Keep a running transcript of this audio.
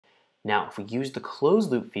Now, if we use the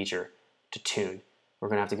closed loop feature to tune, we're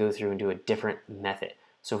going to have to go through and do a different method.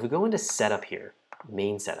 So if we go into setup here,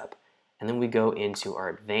 main setup, and then we go into our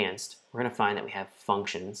advanced, we're going to find that we have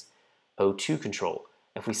functions, O2 control.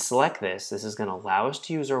 If we select this, this is going to allow us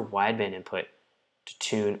to use our wideband input to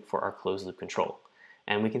tune for our closed loop control.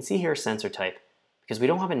 And we can see here sensor type, because we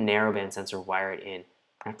don't have a narrowband sensor wired in,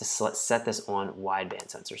 I have to set this on wideband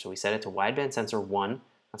sensor. So we set it to wideband sensor 1.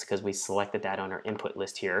 That's because we selected that on our input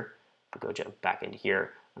list here. If we go jump back into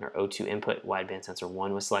here, on our O2 input, wideband sensor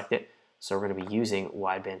 1 was selected. So we're going to be using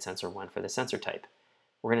wideband sensor 1 for the sensor type.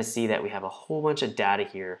 We're going to see that we have a whole bunch of data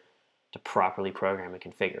here to properly program and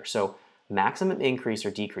configure. So maximum increase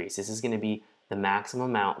or decrease, this is going to be the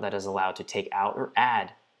maximum amount that is allowed to take out or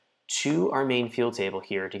add to our main field table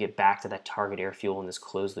here to get back to that target air fuel in this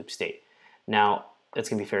closed loop state. Now, it's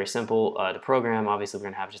going to be very simple to program. Obviously, we're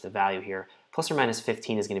going to have just a value here. Plus or minus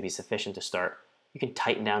 15 is going to be sufficient to start. You can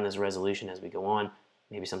tighten down this resolution as we go on,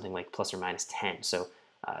 maybe something like plus or minus 10. So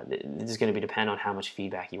this is going to depend on how much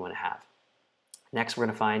feedback you want to have. Next, we're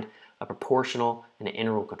going to find a proportional and an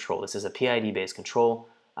integral control. This is a PID-based control,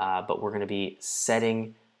 but we're going to be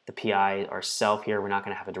setting the PI ourselves here. We're not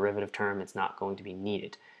going to have a derivative term. It's not going to be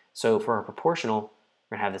needed. So for our proportional,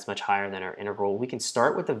 we're going to have this much higher than our integral. We can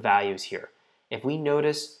start with the values here. If we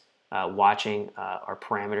notice watching our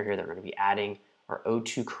parameter here that we're going to be adding, our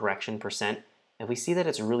O2 correction percent, if we see that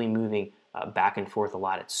it's really moving back and forth a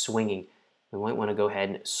lot, it's swinging, we might want to go ahead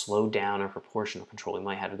and slow down our proportional control. We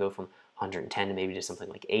might have to go from 110 to maybe just something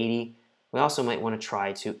like 80. We also might want to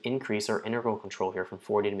try to increase our integral control here from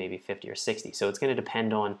 40 to maybe 50 or 60. So it's going to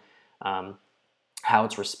depend on how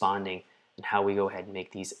it's responding and how we go ahead and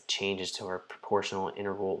make these changes to our proportional and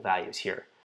integral values here.